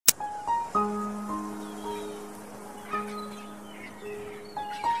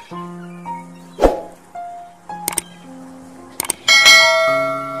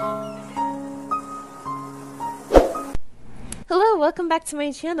welcome back to my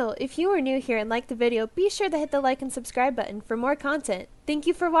channel. If you are new here and like the video, be sure to hit the like and subscribe button for more content. Thank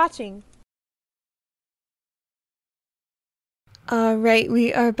you for watching. Alright,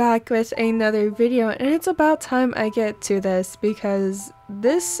 we are back with another video, and it's about time I get to this because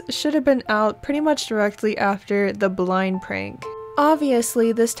this should have been out pretty much directly after the blind prank.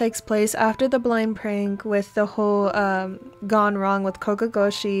 Obviously, this takes place after the blind prank with the whole gone wrong with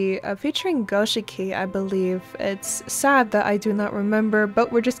KogaGoshi featuring Goshiki, I believe. It's sad that I do not remember,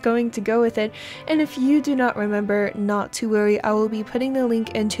 but we're just going to go with it. And if you do not remember, not to worry, I will be putting the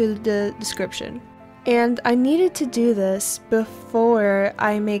link into the description. And I needed to do this before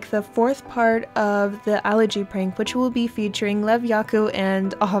I make the fourth part of the allergy prank, which will be featuring Lev Yaku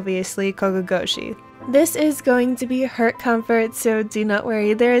and obviously KogaGoshi. This is going to be hurt comfort, so do not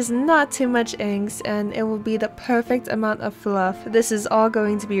worry, there is not too much angst and it will be the perfect amount of fluff. This is all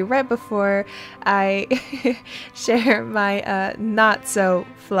going to be right before I share my not so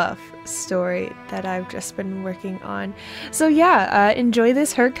fluff story that I've just been working on. So yeah, enjoy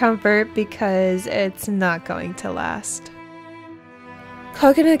this hurt comfort because it's not going to last.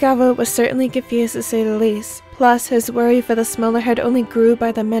 Koganagawa was certainly confused to say the least, plus his worry for the smaller head only grew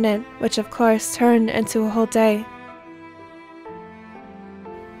by the minute, which of course turned into a whole day.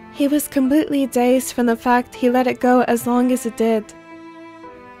 He was completely dazed from the fact he let it go as long as it did.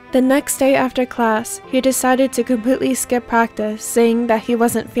 The next day after class, he decided to completely skip practice, saying that he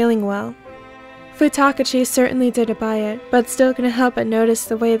wasn't feeling well. Futakachi certainly didn't buy it, but still couldn't help but notice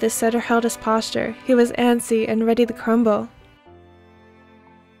the way the setter held his posture. He was antsy and ready to crumble.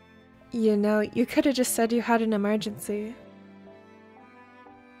 You know, you could have just said you had an emergency.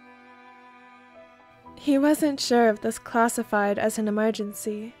 He wasn't sure if this classified as an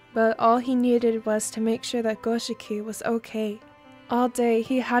emergency, but all he needed was to make sure that Goshiki was okay. All day,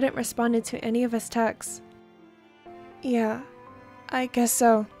 he hadn't responded to any of his texts. Yeah, I guess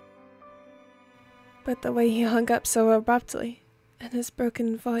so. But the way he hung up so abruptly, and his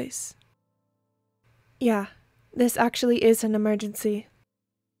broken voice. Yeah, this actually is an emergency.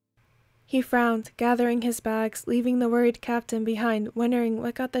 He frowned, gathering his bags, leaving the worried captain behind, wondering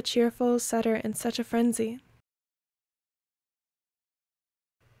what got the cheerful setter in such a frenzy.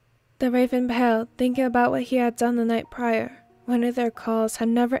 The Raven paled, thinking about what he had done the night prior. One of their calls had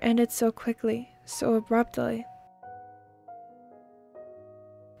never ended so quickly, so abruptly.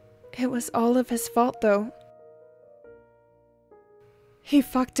 It was all of his fault, though. He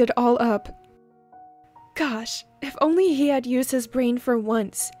fucked it all up. Gosh, if only he had used his brain for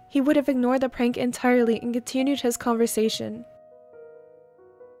once. He would have ignored the prank entirely and continued his conversation.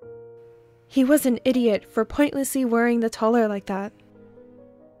 He was an idiot for pointlessly worrying the taller like that.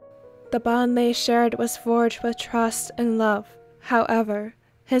 The bond they shared was forged with trust and love. However,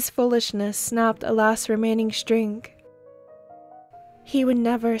 his foolishness snapped a last remaining string. He would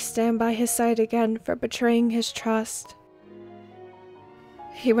never stand by his side again for betraying his trust.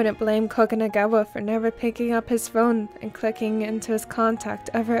 He wouldn't blame Koganagawa for never picking up his phone and clicking into his contact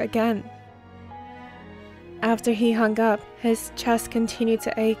ever again. After he hung up, his chest continued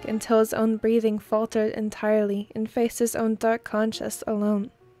to ache until his own breathing faltered entirely and faced his own dark conscience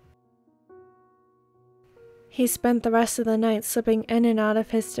alone. He spent the rest of the night slipping in and out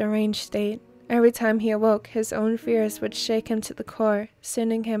of his deranged state. Every time he awoke, his own fears would shake him to the core,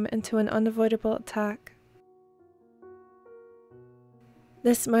 sending him into an unavoidable attack.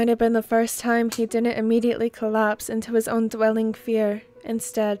 This might have been the first time he didn't immediately collapse into his own dwelling fear.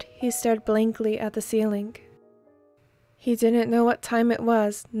 Instead, he stared blankly at the ceiling. He didn't know what time it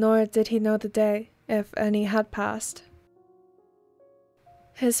was, nor did he know the day, if any had passed.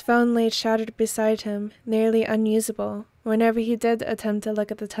 His phone lay shattered beside him, nearly unusable. Whenever he did attempt to look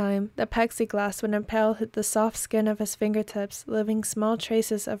at the time, the plexiglass would impale the soft skin of his fingertips, leaving small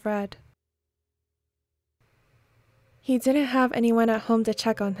traces of red. He didn't have anyone at home to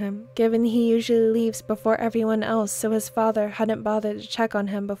check on him, given he usually leaves before everyone else, so his father hadn't bothered to check on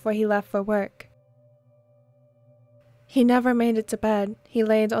him before he left for work. He never made it to bed. He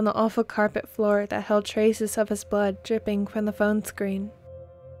laid on the awful carpet floor that held traces of his blood dripping from the phone screen.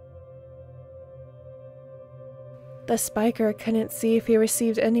 The spiker couldn't see if he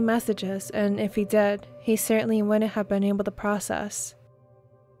received any messages, and if he did, he certainly wouldn't have been able to process.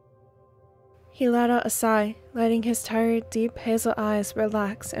 He let out a sigh, letting his tired, deep hazel eyes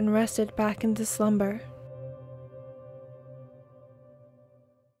relax and rested back into slumber.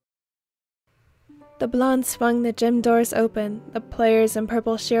 The blonde swung the gym doors open, the players in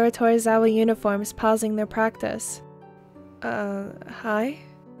purple Shiratorizawa uniforms pausing their practice. Hi?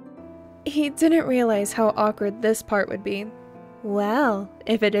 He didn't realize how awkward this part would be. Well,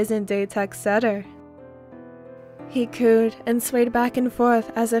 if it isn't Daytech Setter. He cooed and swayed back and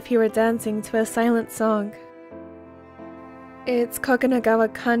forth as if he were dancing to a silent song. It's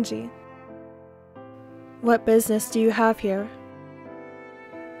Kokonagawa Kanji. What business do you have here?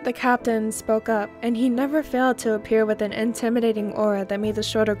 The captain spoke up, and he never failed to appear with an intimidating aura that made the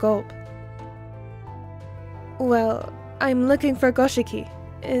shoulder gulp. Well, I'm looking for Goshiki.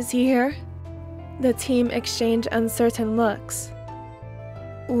 Is he here? The team exchanged uncertain looks.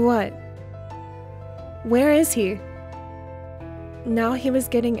 What? Where is he? Now he was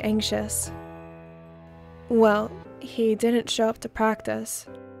getting anxious. Well, he didn't show up to practice.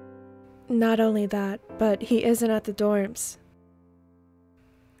 Not only that, but he isn't at the dorms.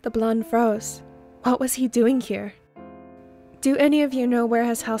 The blonde froze. What was he doing here? Do any of you know where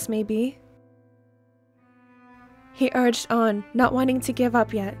his house may be? He urged on, not wanting to give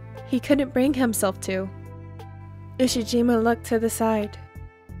up yet. He couldn't bring himself to. Ushijima looked to the side.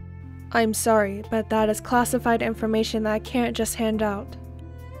 I'm sorry, but that is classified information that I can't just hand out.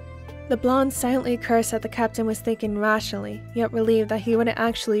 The blonde silently cursed that the captain was thinking rationally, yet relieved that he wouldn't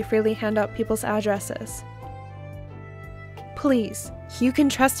actually freely hand out people's addresses. Please, you can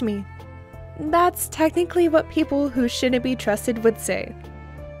trust me. That's technically what people who shouldn't be trusted would say.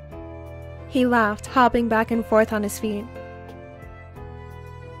 He laughed, hopping back and forth on his feet.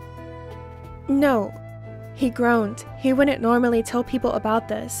 No, he groaned. He wouldn't normally tell people about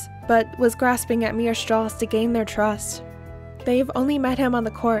this, but was grasping at mere straws to gain their trust. They've only met him on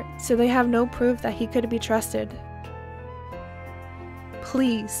the court, so they have no proof that he could be trusted.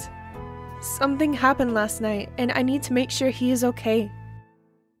 Please. Something happened last night, and I need to make sure he is okay.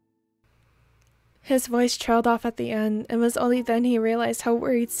 His voice trailed off at the end, and was only then he realized how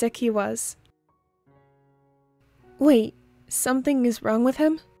worried sick he was. Wait, something is wrong with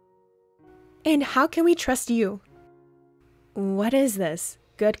him? And how can we trust you? What is this?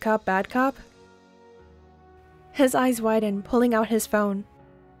 Good cop, bad cop? His eyes widened, pulling out his phone.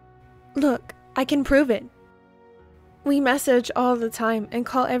 Look, I can prove it. We message all the time and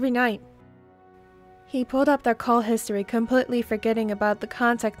call every night. He pulled up their call history, completely forgetting about the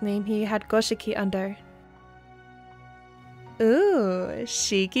contact name he had Goshiki under. Ooh,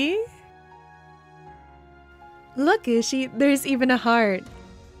 Shiki? Look, Ishi, there's even a heart.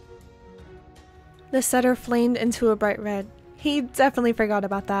 The setter flamed into a bright red. He definitely forgot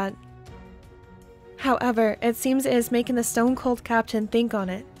about that. However, it seems it is making the stone-cold captain think on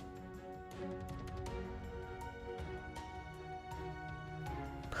it.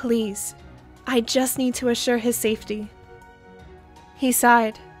 Please, I just need to assure his safety. He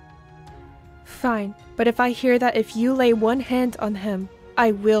sighed. Fine, but if I hear that if you lay one hand on him,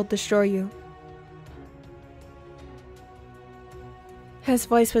 I will destroy you. His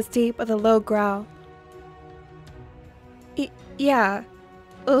voice was deep with a low growl. Yeah,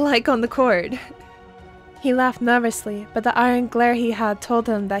 like on the court. He laughed nervously, but the iron glare he had told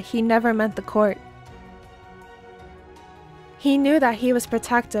him that he never meant the court. He knew that he was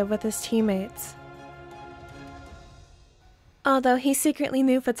protective with his teammates. Although he secretly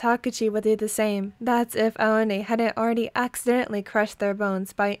knew Futakuchi would do the same, that's if Aone hadn't already accidentally crushed their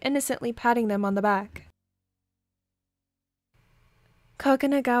bones by innocently patting them on the back.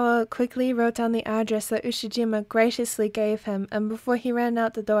 Kokonagawa quickly wrote down the address that Ushijima graciously gave him, and before he ran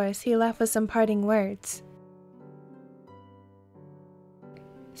out the doors, he left with some parting words.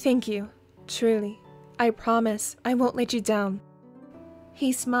 Thank you, truly. I promise I won't let you down.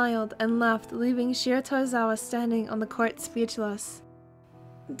 He smiled and left, leaving Shiratorizawa standing on the court speechless.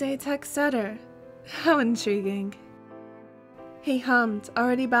 Daytech setter. How intriguing. He hummed,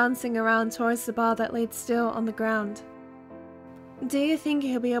 already bouncing around towards the ball that laid still on the ground. Do you think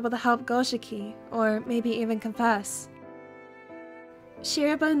he'll be able to help Goshiki, or maybe even confess?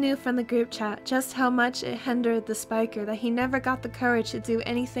 Shiraba knew from the group chat just how much it hindered the spiker that he never got the courage to do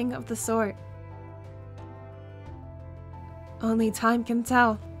anything of the sort. Only time can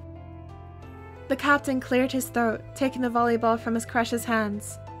tell. The captain cleared his throat, taking the volleyball from his crush's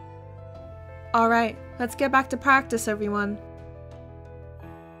hands. Alright, let's get back to practice, everyone.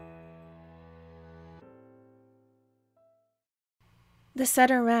 The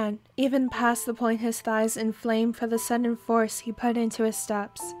setter ran, even past the point his thighs inflamed for the sudden force he put into his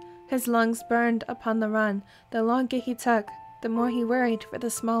steps. His lungs burned upon the run. The longer he took, the more he worried for the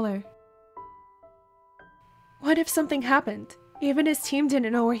smaller. What if something happened? Even his team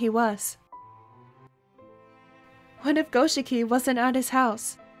didn't know where he was. What if Goshiki wasn't at his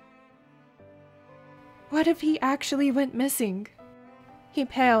house? What if he actually went missing? He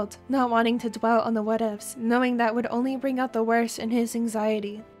paled, not wanting to dwell on the what-ifs, knowing that would only bring out the worst in his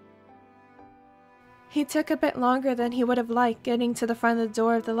anxiety. He took a bit longer than he would have liked getting to the front of the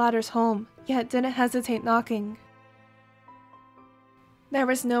door of the latter's home, yet didn't hesitate knocking. There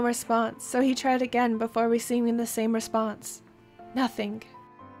was no response, so he tried again before receiving the same response. Nothing.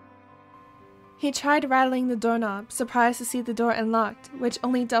 He tried rattling the doorknob, surprised to see the door unlocked, which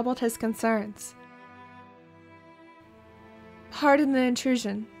only doubled his concerns. Pardon the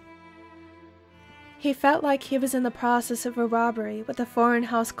intrusion. He felt like he was in the process of a robbery with the foreign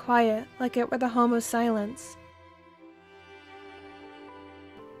house quiet, like it were the home of silence.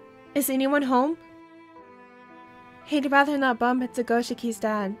 Is anyone home? He'd rather not bump into Goshiki's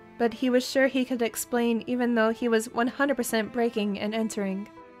dad, but he was sure he could explain even though he was 100% breaking and entering.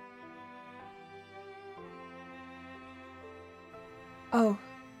 Oh,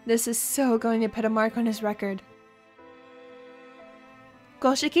 this is so going to put a mark on his record.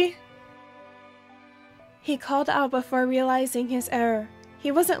 Goshiki? He called out before realizing his error.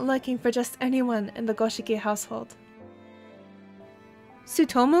 He wasn't looking for just anyone in the Goshiki household.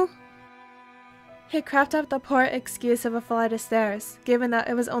 Tsutomu? He cracked up the poor excuse of a flight of stairs, given that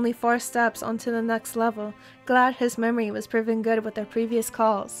it was only 4 steps onto the next level, glad his memory was proving good with their previous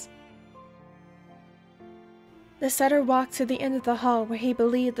calls. The setter walked to the end of the hall where he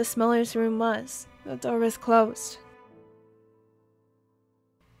believed the smeller's room was. The door was closed.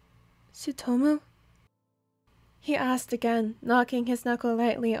 Tsutomu? He asked again, knocking his knuckle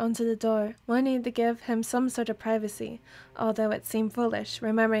lightly onto the door, wanting to give him some sort of privacy, although it seemed foolish,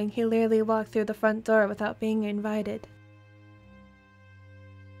 remembering he literally walked through the front door without being invited.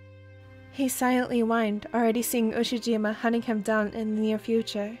 He silently whined, already seeing Ushijima hunting him down in the near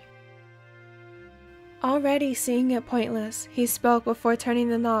future. Already seeing it pointless, he spoke before turning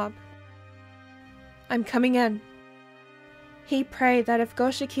the knob. I'm coming in. He prayed that if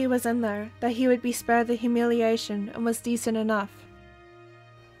Goshiki was in there, that he would be spared the humiliation and was decent enough.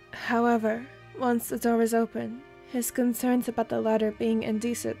 However, once the door was open, his concerns about the latter being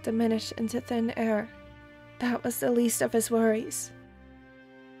indecent diminished into thin air. That was the least of his worries.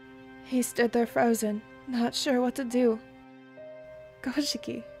 He stood there frozen, not sure what to do.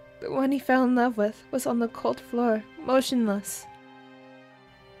 Goshiki, the one he fell in love with, was on the cold floor, motionless.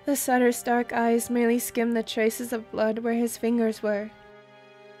 The setter's dark eyes merely skimmed the traces of blood where his fingers were.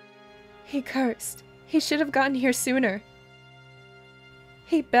 He cursed. He should have gotten here sooner.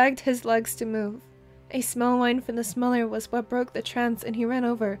 He begged his legs to move. A small whine from the smeller was what broke the trance, and he ran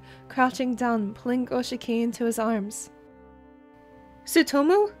over, crouching down, pulling Goshiki into his arms.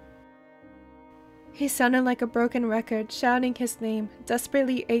 Tsutomu? He sounded like a broken record, shouting his name,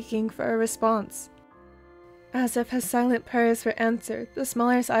 desperately aching for a response. As if his silent prayers were answered, the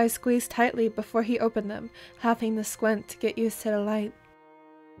smeller's eyes squeezed tightly before he opened them, having to squint to get used to the light.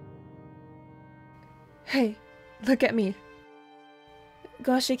 Hey, look at me.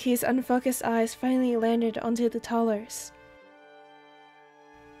 Goshiki's unfocused eyes finally landed onto the taller's.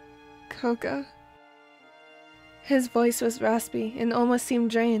 Koga? His voice was raspy and almost seemed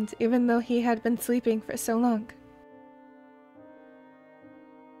drained, even though he had been sleeping for so long.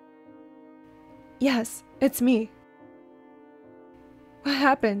 Yes, it's me. What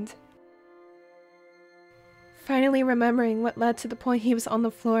happened? Finally remembering what led to the point he was on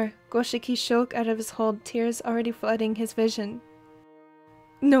the floor, Goshiki shook out of his hold, tears already flooding his vision.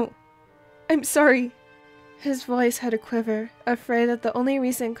 No, I'm sorry. His voice had a quiver, afraid that the only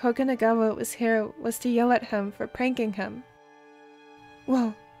reason Koganagawa was here was to yell at him for pranking him.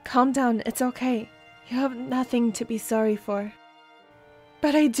 Whoa, calm down, it's okay. You have nothing to be sorry for.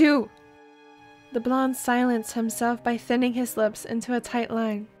 But I do! The blonde silenced himself by thinning his lips into a tight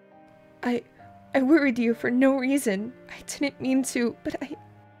line. I worried you for no reason. I didn't mean to, but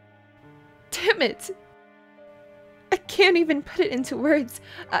Damn it! I can't even put it into words.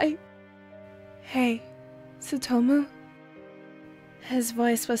 Hey, Tsutomu? His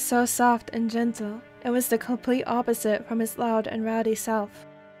voice was so soft and gentle. It was the complete opposite from his loud and rowdy self.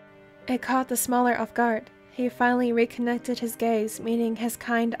 It caught the smaller off guard. He finally reconnected his gaze, meeting his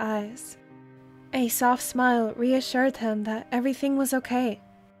kind eyes. A soft smile reassured him that everything was okay.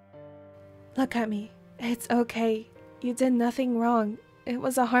 Look at me. It's okay. You did nothing wrong. It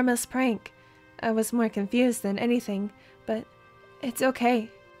was a harmless prank. I was more confused than anything, but it's okay.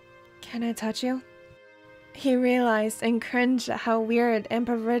 Can I touch you? He realized and cringed at how weird and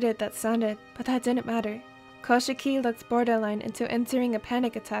perverted that sounded, but that didn't matter. Koshiki looked borderline into entering a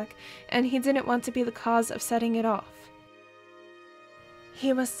panic attack, and he didn't want to be the cause of setting it off.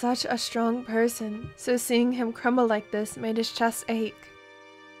 He was such a strong person, so seeing him crumble like this made his chest ache.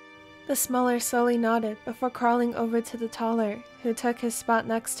 The smeller slowly nodded before crawling over to the taller, who took his spot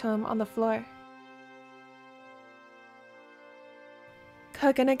next to him on the floor.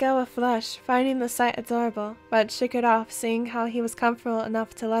 Koganagawa flushed, finding the sight adorable, but shook it off seeing how he was comfortable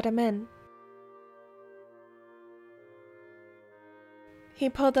enough to let him in. He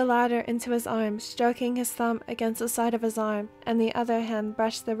pulled the ladder into his arms, stroking his thumb against the side of his arm, and the other hand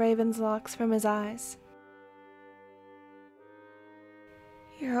brushed the raven's locks from his eyes.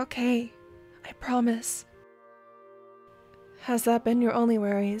 You're okay, I promise. Has that been your only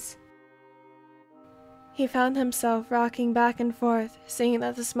worries? He found himself rocking back and forth, seeing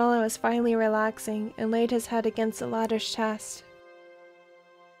that the smaller was finally relaxing, and laid his head against the ladder's chest.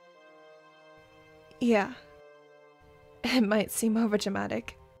 Yeah. It might seem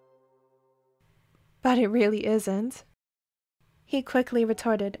overdramatic, but it really isn't. He quickly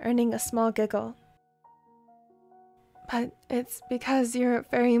retorted, earning a small giggle. But it's because you're a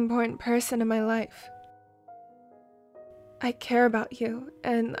very important person in my life. I care about you,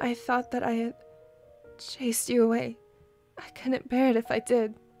 and I thought that I had chased you away. I couldn't bear it if I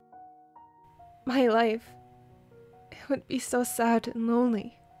did. My life, it would be so sad and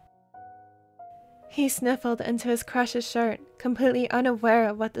lonely. He sniffled into his crush's shirt, completely unaware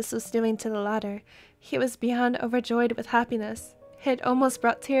of what this was doing to the ladder. He was beyond overjoyed with happiness. It almost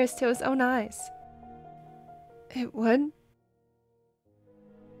brought tears to his own eyes. It would?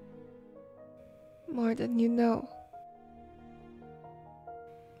 More than you know.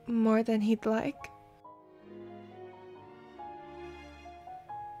 More than he'd like.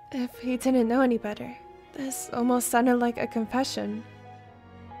 If he didn't know any better, this almost sounded like a confession.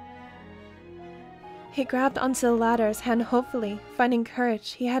 He grabbed onto the ladder's hand hopefully, finding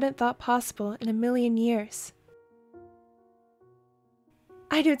courage he hadn't thought possible in a million years.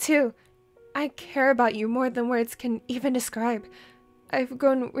 I do too. I care about you more than words can even describe. I've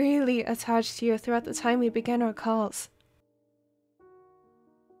grown really attached to you throughout the time we began our calls.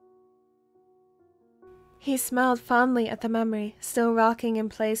 He smiled fondly at the memory, still rocking in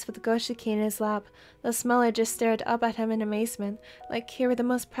place with Goshiki in his lap. The smaller just stared up at him in amazement, like he were the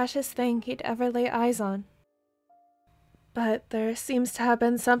most precious thing he'd ever lay eyes on. But there seems to have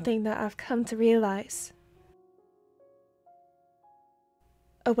been something that I've come to realize.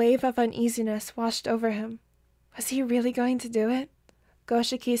 A wave of uneasiness washed over him. Was he really going to do it?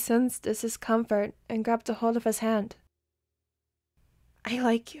 Goshiki sensed his discomfort and grabbed a hold of his hand. I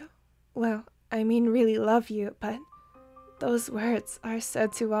like you. Well, I mean really love you, but those words are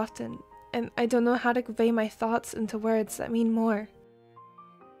said too often, and I don't know how to convey my thoughts into words that mean more.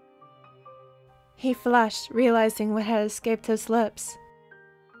 He flushed, realizing what had escaped his lips.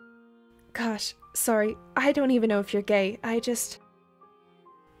 Gosh, sorry, I don't even know if you're gay,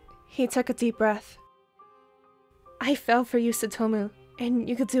 He took a deep breath. I fell for you, Satomu, and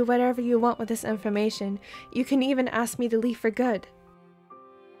you could do whatever you want with this information. You can even ask me to leave for good.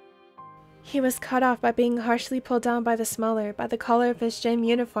 He was cut off by being harshly pulled down by the smaller, by the collar of his gym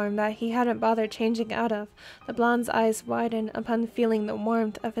uniform that he hadn't bothered changing out of. The blonde's eyes widened upon feeling the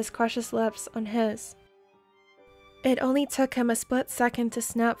warmth of his crush's lips on his. It only took him a split second to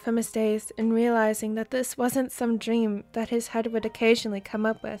snap from his daze in realizing that this wasn't some dream that his head would occasionally come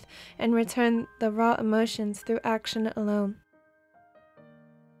up with and return the raw emotions through action alone.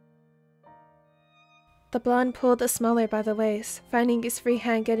 The blonde pulled the smaller by the waist, finding his free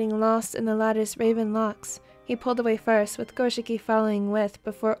hand getting lost in the latter's raven locks. He pulled away first, with Goshiki following with,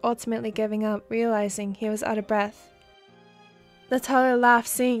 before ultimately giving up, realizing he was out of breath. The taller laughed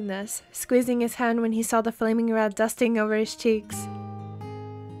seeing this, squeezing his hand when he saw the flaming red dusting over his cheeks.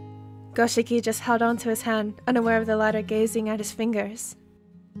 Goshiki just held onto his hand, unaware of the latter gazing at his fingers.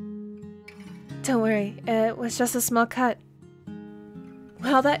 Don't worry, it was just a small cut.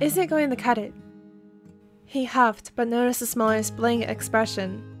 Well, that isn't going to cut it. He huffed, but noticed the smaller's blank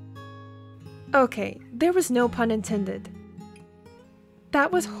expression. Okay, there was no pun intended.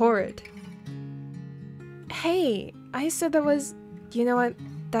 That was horrid. Hey, I said that was... You know what?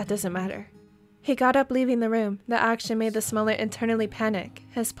 That doesn't matter. He got up, leaving the room. The action made the smaller internally panic.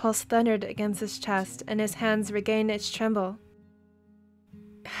 His pulse thundered against his chest, and his hands regained its tremble.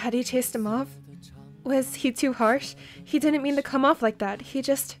 Had he chased him off? Was he too harsh? He didn't mean to come off like that. He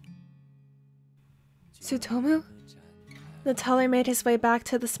just... Tsutomu? The taller made his way back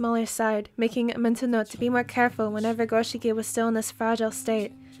to the smaller side, making a mental note to be more careful whenever Goshiki was still in this fragile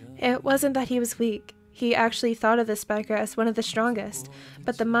state. It wasn't that he was weak. He actually thought of this biker as one of the strongest,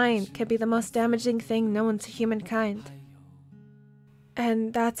 but the mind can be the most damaging thing known to humankind.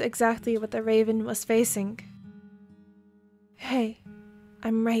 And that's exactly what the Raven was facing. Hey,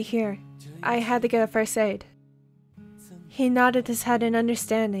 I'm right here. I had to get a first aid. He nodded his head in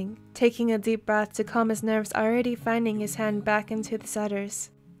understanding, taking a deep breath to calm his nerves, already finding his hand back into the setter's.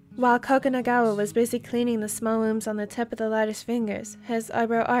 While Koganagawa was busy cleaning the small wounds on the tip of the latter's fingers, his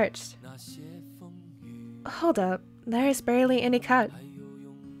eyebrow arched. Hold up, there is barely any cut.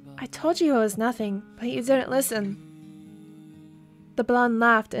 I told you it was nothing, but you didn't listen. The blonde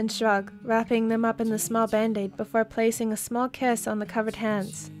laughed and shrugged, wrapping them up in the small band-aid before placing a small kiss on the covered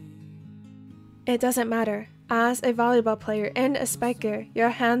hands. It doesn't matter. As a volleyball player and a spiker, your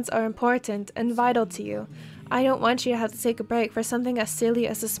hands are important and vital to you. I don't want you to have to take a break for something as silly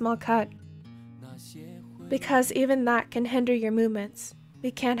as a small cut. Because even that can hinder your movements.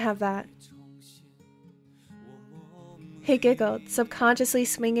 We can't have that. He giggled, subconsciously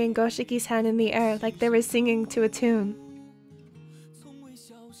swinging Goshiki's hand in the air like they were singing to a tune.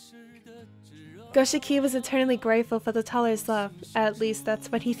 Goshiki was eternally grateful for the taller's love, at least that's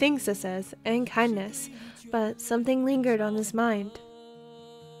what he thinks this is, and kindness, but something lingered on his mind.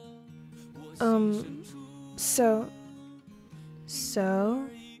 So?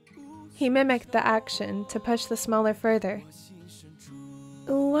 He mimicked the action to push the smaller further.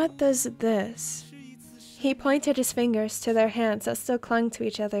 What does this? He pointed his fingers to their hands that still clung to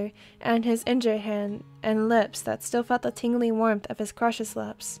each other, and his injured hand and lips that still felt the tingly warmth of his crush's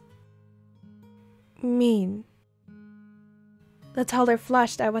lips. Mean. The taller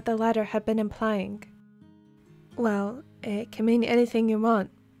flushed at what the latter had been implying. Well, it can mean anything you want,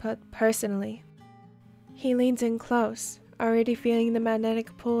 but personally. He leaned in close, already feeling the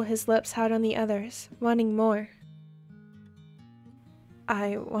magnetic pull his lips had on the others, wanting more.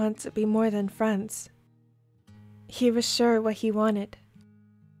 I want to be more than friends. He was sure what he wanted.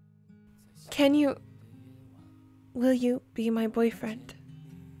 Will you be my boyfriend?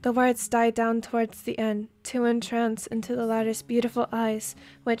 The words died down towards the end, too entranced into the latter's beautiful eyes,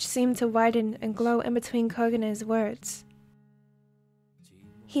 which seemed to widen and glow in between Kogane's words.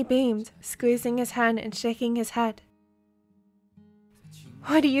 He beamed, squeezing his hand and shaking his head.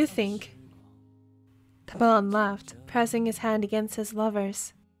 What do you think? The blonde laughed, pressing his hand against his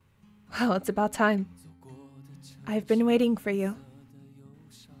lover's. Well, it's about time. I've been waiting for you.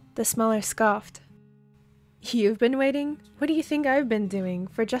 The smaller scoffed. You've been waiting? What do you think I've been doing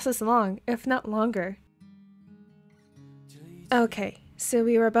for just as long, if not longer? Okay, so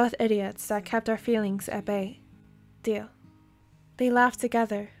we were both idiots that kept our feelings at bay. Deal. They laughed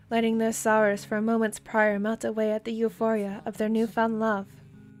together, letting their sorrows for moments prior melt away at the euphoria of their newfound love.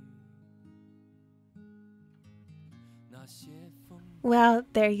 Well,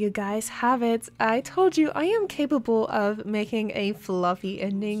 there you guys have it. I told you I am capable of making a fluffy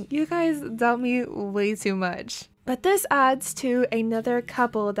ending. You guys doubt me way too much. But this adds to another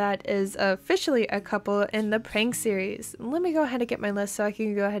couple that is officially a couple in the prank series. Let me go ahead and get my list so I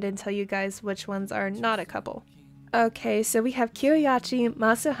can go ahead and tell you guys which ones are not a couple. Okay, so we have Kiyoyachi,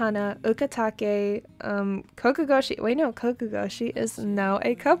 Masuhana, Ukatake, KogaGoshi. Wait, no, KogaGoshi is now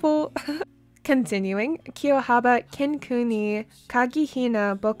a couple. Continuing, Kiyohaba, Kinkuni,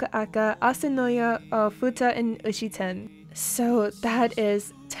 Kagihina, Bokaaka, Asanoya, Futa, and Ushiten. So that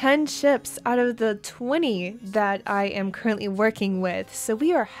is 10 ships out of the 20 that I am currently working with. So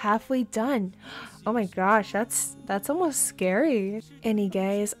we are halfway done. Oh my gosh, that's almost scary.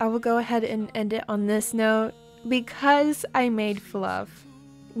 Anyways, I will go ahead and end it on this note. Because I made fluff,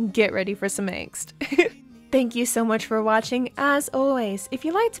 get ready for some angst. Thank you so much for watching. As always, if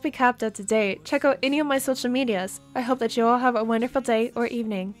you'd like to be kept up to date, check out any of my social medias. I hope that you all have a wonderful day or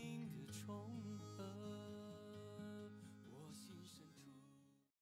evening.